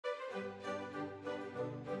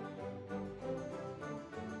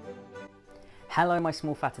Hello my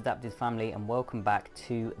small fat adapted family and welcome back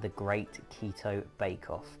to the Great Keto Bake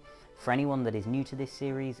Off. For anyone that is new to this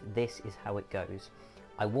series, this is how it goes.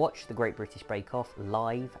 I watch the Great British Bake Off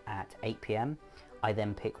live at 8 PM. I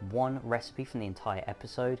then pick one recipe from the entire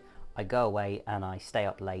episode. I go away and I stay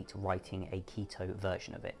up late writing a keto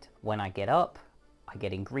version of it. When I get up, I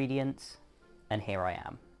get ingredients and here I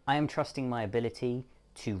am. I am trusting my ability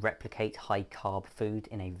to replicate high carb food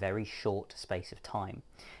in a very short space of time.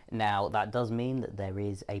 Now that does mean that there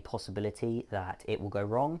is a possibility that it will go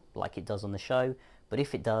wrong like it does on the show, but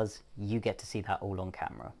if it does, you get to see that all on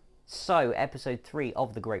camera. So episode 3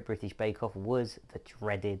 of the Great British Bake Off was the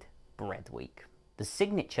dreaded bread week. The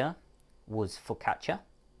signature was focaccia.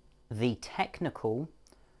 The technical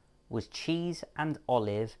was cheese and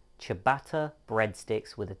olive ciabatta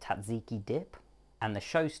breadsticks with a tzatziki dip. And the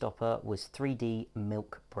showstopper was 3D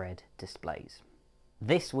milk bread displays.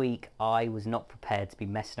 This week, I was not prepared to be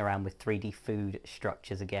messing around with 3D food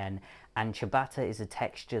structures again, and ciabatta is a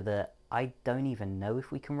texture that I don't even know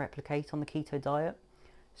if we can replicate on the keto diet.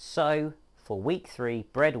 So, for week 3,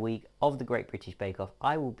 bread week of the Great British Bake Off,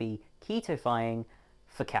 I will be keto-fying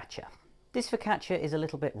focaccia. This focaccia is a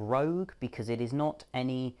little bit rogue because it is not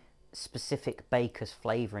any specific baker's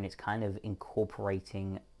flavour, and it's kind of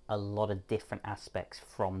incorporating a lot of different aspects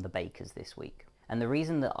from the bakers this week. And the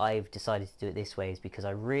reason that I've decided to do it this way is because I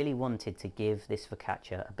really wanted to give this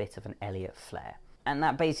focaccia a bit of an Elliot flair. And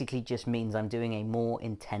that basically just means I'm doing a more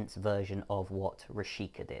intense version of what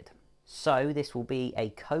Rashika did. So this will be a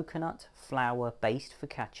coconut flour based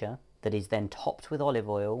focaccia that is then topped with olive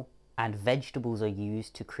oil, and vegetables are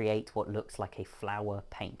used to create what looks like a flower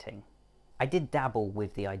painting. I did dabble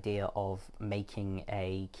with the idea of making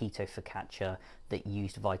a keto focaccia that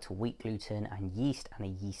used vital wheat gluten and a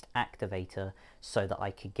yeast activator so that I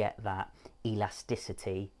could get that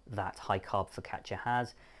elasticity that high carb focaccia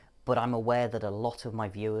has. But I'm aware that a lot of my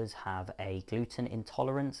viewers have a gluten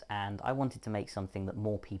intolerance and I wanted to make something that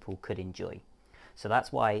more people could enjoy. So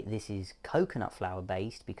that's why this is coconut flour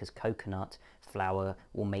based, because coconut flour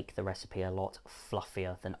will make the recipe a lot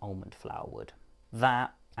fluffier than almond flour would.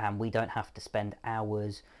 And we don't have to spend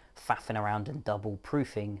hours faffing around and double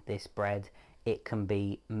proofing this bread. It can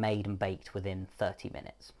be made and baked within 30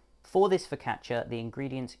 minutes. For this focaccia, the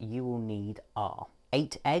ingredients you will need are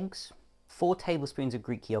 8 eggs, 4 tablespoons of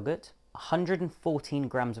Greek yogurt, 114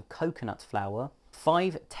 grams of coconut flour,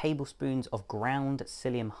 5 tablespoons of ground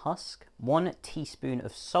psyllium husk, 1 teaspoon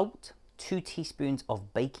of salt, 2 teaspoons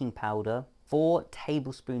of baking powder, 4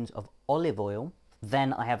 tablespoons of olive oil.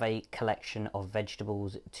 Then I have a collection of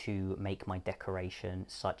vegetables to make my decoration,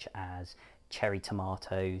 such as cherry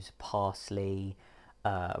tomatoes, parsley,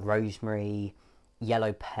 rosemary,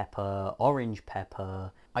 yellow pepper, orange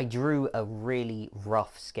pepper. I drew a really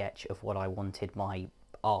rough sketch of what I wanted my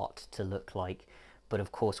art to look like, but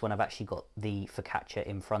of course when I've actually got the focaccia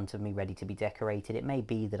in front of me ready to be decorated, it may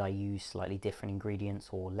be that I use slightly different ingredients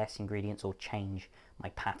or less ingredients or change my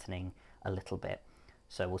patterning a little bit.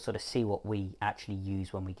 So we'll sort of see what we actually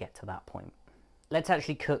use when we get to that point. Let's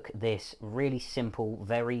actually cook this really simple,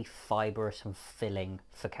 very fibrous and filling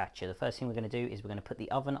focaccia. The first thing we're going to do is we're going to put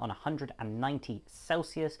the oven on 190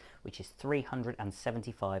 Celsius, which is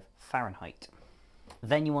 375 Fahrenheit.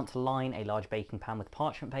 Then you want to line a large baking pan with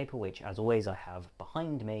parchment paper, which as always I have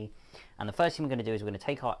behind me. And the first thing we're going to do is we're going to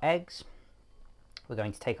take our eggs, we're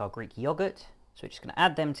going to take our Greek yogurt, so we're just going to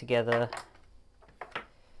add them together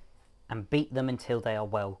and beat them until they are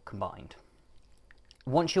well combined.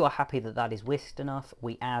 Once you are happy that that is whisked enough,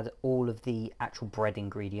 we add all of the actual bread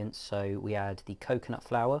ingredients. So we add the coconut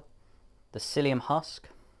flour, the psyllium husk,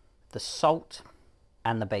 the salt,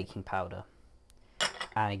 and the baking powder.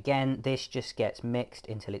 And again, this just gets mixed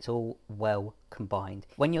until it's all well combined.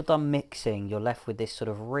 When you're done mixing, you're left with this sort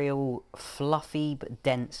of real fluffy but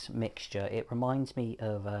dense mixture. It reminds me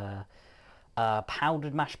of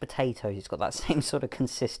powdered mashed potatoes. It's got that same sort of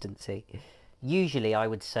consistency. Usually I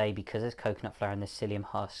would say, because there's coconut flour and there's psyllium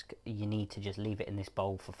husk, you need to just leave it in this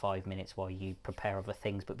bowl for 5 minutes while you prepare other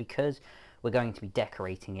things. But because we're going to be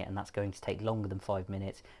decorating it and that's going to take longer than 5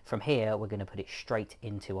 minutes, from here we're going to put it straight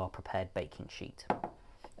into our prepared baking sheet.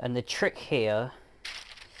 And the trick here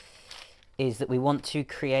is that we want to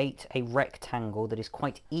create a rectangle that is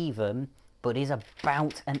quite even but is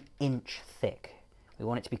about an inch thick. We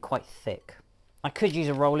want it to be quite thick. I could use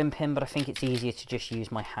a rolling pin, but I think it's easier to just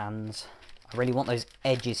use my hands. I really want those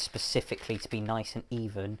edges specifically to be nice and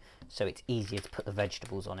even, so it's easier to put the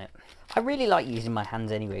vegetables on it. I really like using my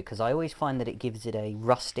hands anyway, because I always find that it gives it a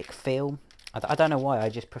rustic feel. I don't know why, I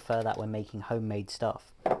just prefer that when making homemade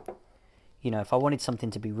stuff. You know, if I wanted something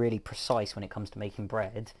to be really precise when it comes to making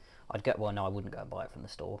bread, I'd go, well, no, I wouldn't go and buy it from the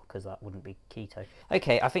store because that wouldn't be keto.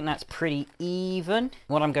 Okay, I think that's pretty even.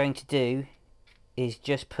 What I'm going to do is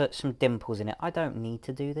just put some dimples in it. I don't need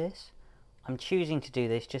to do this. I'm choosing to do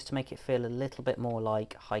this just to make it feel a little bit more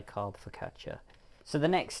like high carb focaccia. So the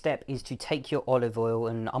next step is to take your olive oil,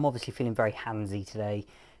 and I'm obviously feeling very handsy today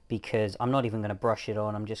because I'm not even going to brush it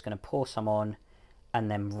on. I'm just going to pour some on and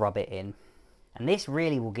then rub it in. And this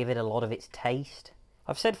really will give it a lot of its taste.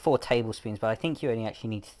 I've said 4 tablespoons, but I think you only actually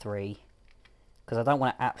need 3 because I don't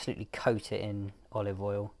want to absolutely coat it in olive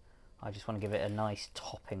oil. I just want to give it a nice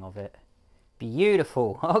topping of it.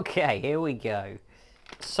 Beautiful. Okay, here we go.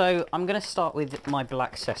 So I'm going to start with my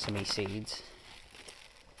black sesame seeds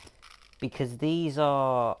because these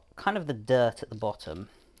are kind of the dirt at the bottom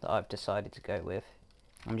that I've decided to go with.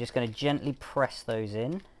 I'm just going to gently press those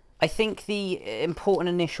in. I think the important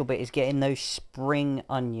initial bit is getting those spring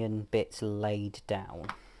onion bits laid down.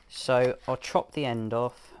 So I'll chop the end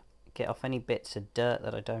off, get off any bits of dirt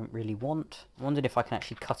that I don't really want. I wondered if I can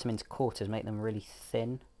actually cut them into quarters, make them really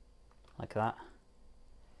thin, like that.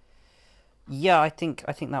 Yeah, I think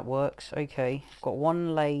that works. Okay, I've got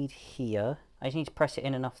one laid here. I just need to press it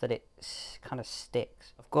in enough that it kind of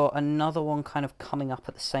sticks. I've got another one kind of coming up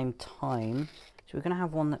at the same time. So we're going to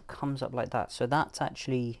have one that comes up like that. So that's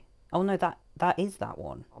actually... Oh no, that is that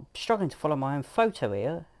one. I'm struggling to follow my own photo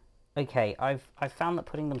here. Okay, I've found that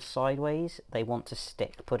putting them sideways, they want to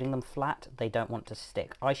stick. Putting them flat, they don't want to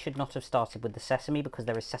stick. I should not have started with the sesame because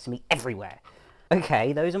there is sesame everywhere.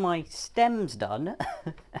 Okay, those are my stems done.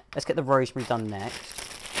 Let's get the rosemary done next.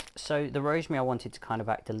 So the rosemary I wanted to kind of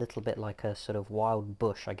act a little bit like a sort of wild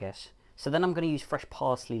bush, I guess. So then I'm going to use fresh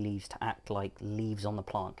parsley leaves to act like leaves on the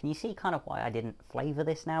plant. Can you see kind of why I didn't flavour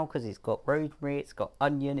this now? Because it's got rosemary, it's got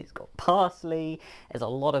onion, it's got parsley. There's a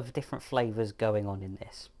lot of different flavours going on in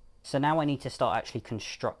this. So now I need to start actually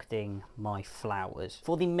constructing my flowers.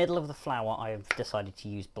 For the middle of the flower, I've decided to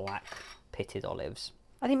use black pitted olives.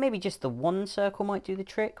 I think maybe just the one circle might do the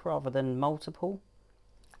trick rather than multiple.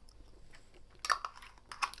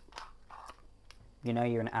 You know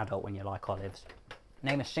you're an adult when you like olives.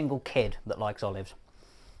 Name a single kid that likes olives.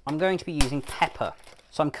 I'm going to be using pepper.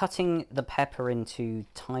 So I'm cutting the pepper into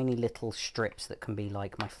tiny little strips that can be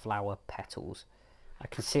like my flower petals. I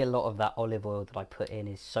can see a lot of that olive oil that I put in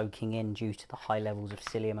is soaking in due to the high levels of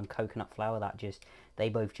psyllium and coconut flour. They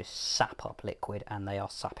both just sap up liquid, and they are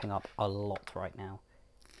sapping up a lot right now.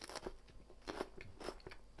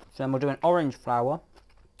 So then we'll do an orange flower.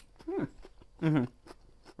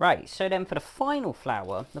 Right, so then for the final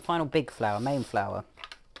flower, the final big flower, main flower,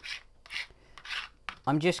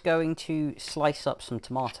 I'm just going to slice up some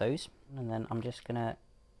tomatoes, and then I'm just going to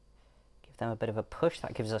give them a bit of a push.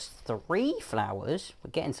 That gives us 3 flowers. We're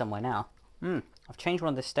getting somewhere now. I've changed one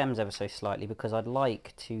of the stems ever so slightly because I'd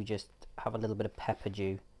like to just have a little bit of pepper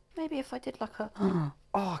dew. Maybe if I did like a... Oh,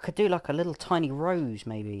 I could do like a little tiny rose,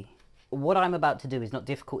 maybe. What I'm about to do is not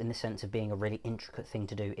difficult in the sense of being a really intricate thing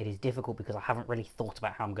to do. It is difficult because I haven't really thought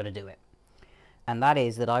about how I'm going to do it. And that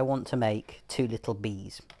is that I want to make 2 little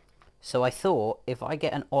bees. So I thought if I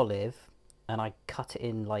get an olive and I cut it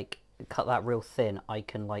in, like, cut that real thin, I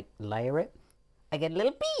can, like, layer it. I get a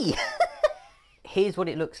little bee! Here's what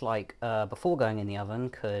it looks like before going in the oven,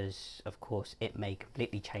 because, of course, it may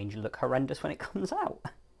completely change and look horrendous when it comes out.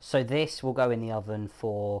 So this will go in the oven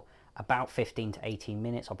for about 15 to 18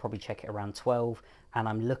 minutes. I'll probably check it around 12, and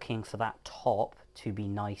I'm looking for that top to be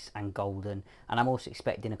nice and golden, and I'm also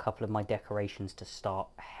expecting a couple of my decorations to start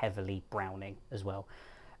heavily browning as well.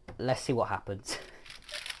 Let's see what happens.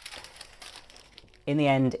 In the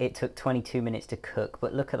end, it took 22 minutes to cook,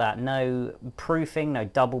 but look at that. No proofing, no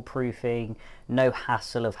double proofing, no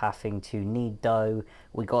hassle of having to knead dough.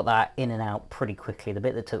 We got that in and out pretty quickly. The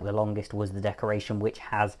bit that took the longest was the decoration, which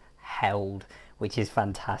has held, which is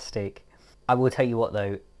fantastic. I will tell you what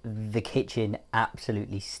though, the kitchen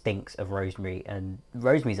absolutely stinks of rosemary, and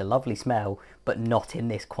rosemary's a lovely smell, but not in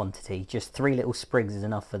this quantity. Just 3 little sprigs is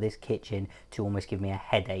enough for this kitchen to almost give me a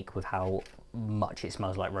headache with how much it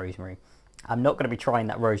smells like rosemary. I'm not going to be trying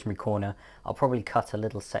that rosemary corner. I'll probably cut a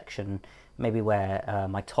little section, maybe where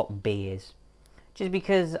my top B is, just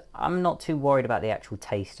because I'm not too worried about the actual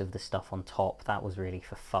taste of the stuff on top. That was really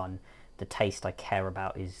for fun. The taste I care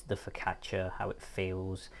about is the focaccia, how it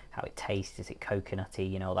feels, how it tastes, is it coconutty,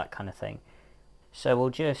 you know, that kind of thing. So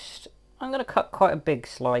we'll just, I'm going to cut quite a big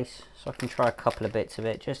slice so I can try a couple of bits of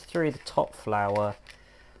it just through the top flour,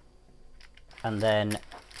 and then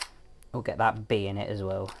we'll get that bee in it as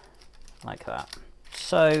well, like that.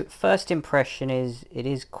 So first impression is it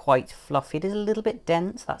is quite fluffy. It is a little bit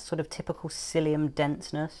dense, that sort of typical psyllium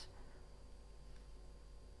denseness.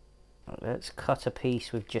 Let's cut a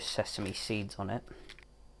piece with just sesame seeds on it.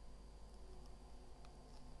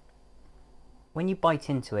 When you bite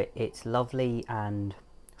into it, it's lovely and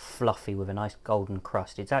fluffy with a nice golden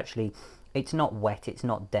crust. It's not wet, it's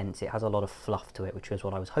not dense, it has a lot of fluff to it, which is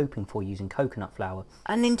what I was hoping for using coconut flour.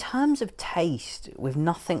 And in terms of taste, with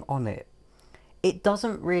nothing on it, it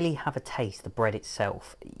doesn't really have a taste, the bread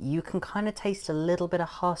itself. You can kind of taste a little bit of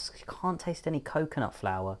husk, you can't taste any coconut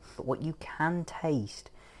flour, but what you can taste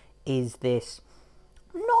is this,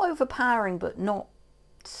 not overpowering, but not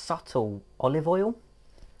subtle olive oil.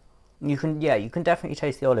 You can definitely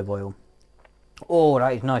taste the olive oil. Oh,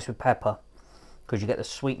 that is nice with pepper, because you get the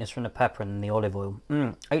sweetness from the pepper and the olive oil.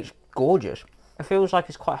 It's gorgeous. It feels like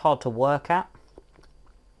it's quite hard to work at,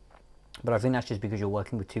 but I think that's just because you're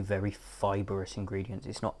working with two very fibrous ingredients.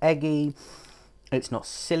 It's not eggy, it's not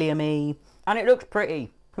psyllium-y, and it looks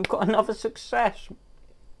pretty. We've got another success.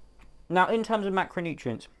 Now, in terms of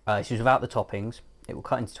macronutrients, this is without the toppings. It will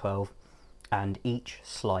cut into 12. And each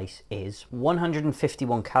slice is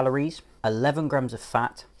 151 calories, 11 grams of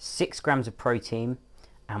fat, 6 grams of protein,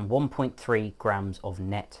 and 1.3 grams of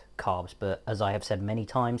net carbs. But as I have said many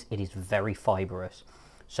times, it is very fibrous.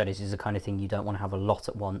 So this is the kind of thing you don't want to have a lot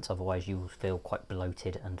at once, otherwise you will feel quite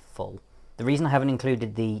bloated and full. The reason I haven't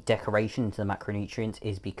included the decoration to the macronutrients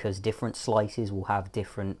is because different slices will have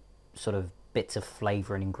different sort of bits of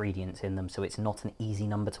flavour and ingredients in them, so it's not an easy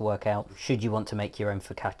number to work out. Should you want to make your own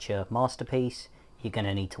focaccia masterpiece, you're going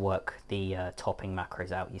to need to work the topping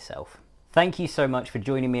macros out yourself. Thank you so much for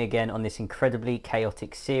joining me again on this incredibly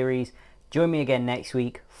chaotic series. Join me again next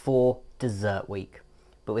week for dessert week.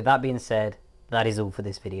 But with that being said, that is all for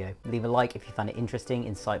this video. Leave a like if you found it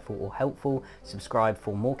interesting, insightful or helpful. Subscribe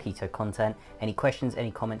for more keto content. Any questions,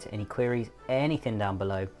 any comments, any queries, anything down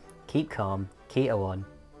below. Keep calm, keto on.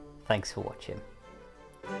 Thanks for watching.